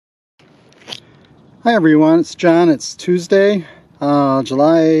Hi everyone, it's John. It's Tuesday,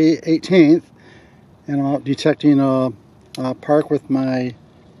 July 18th, and I'm out detecting a park with my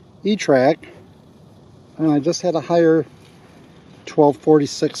E-Track, and I just had a higher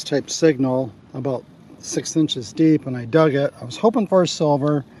 1246 type signal, about 6 inches deep, and I dug it. I was hoping for a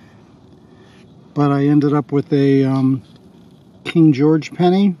silver, but I ended up with a King George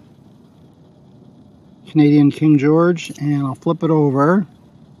penny, Canadian King George, and I'll flip it over.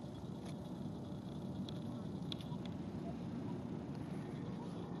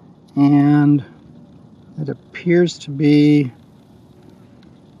 And it appears to be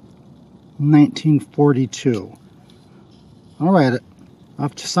 1942. All right,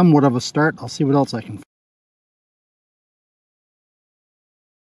 off to somewhat of a start. I'll see what else I can find.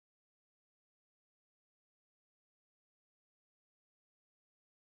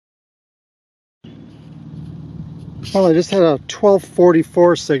 Well, I just had a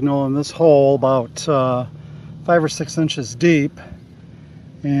 1244 signal in this hole, about 5 or 6 inches deep.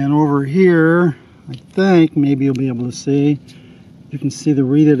 And over here, I think maybe you'll be able to see, you can see the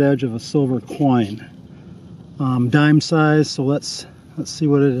reeded edge of a silver coin, dime size. So let's see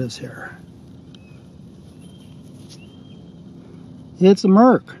what it is here. It's a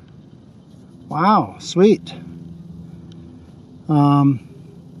Merc. Wow, sweet. I'll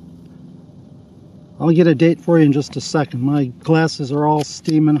get a date for you in just a second. My glasses are all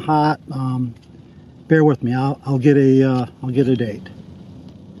steaming hot. Bear with me. I'll get a date.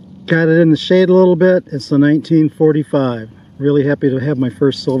 Got it in the shade a little bit. It's the 1945. Really happy to have my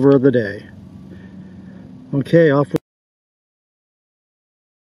first silver of the day. Okay, off.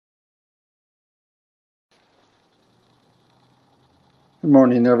 Good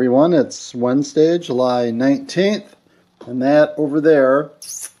morning, everyone. It's Wednesday, July 19th, and that over there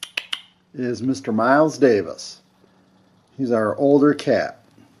is Mr. Miles Davis. He's our older cat.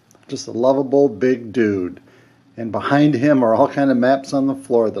 Just a lovable big dude. And behind him are all kind of maps on the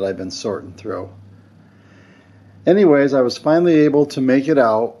floor that I've been sorting through. Anyways, I was finally able to make it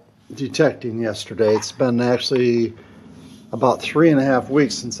out detecting yesterday. It's been actually about 3.5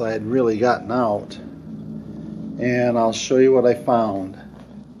 weeks since I had really gotten out. And I'll show you what I found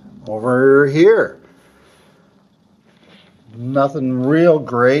over here. Nothing real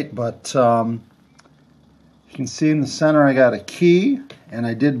great, but you can see in the center I got a key, and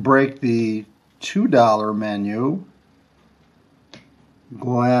I did break the $2 menu.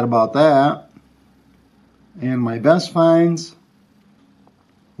 Glad about that. And my best finds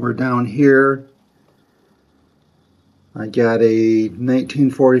were down here. I got a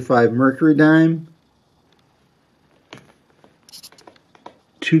 1945 Mercury dime,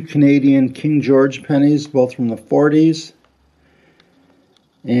 2 Canadian King George pennies, both from the 40s,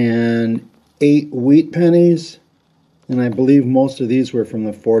 and 8 wheat pennies. And I believe most of these were from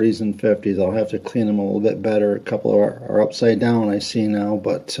the 40s and 50s. I'll have to clean them a little bit better. A couple are upside down, I see now,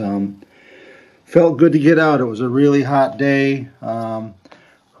 but felt good to get out. It was a really hot day. I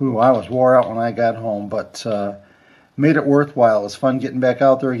was wore out when I got home, but made it worthwhile. It was fun getting back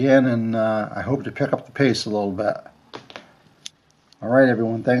out there again, and I hope to pick up the pace a little bit. All right,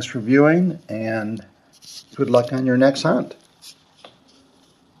 everyone, thanks for viewing, and good luck on your next hunt.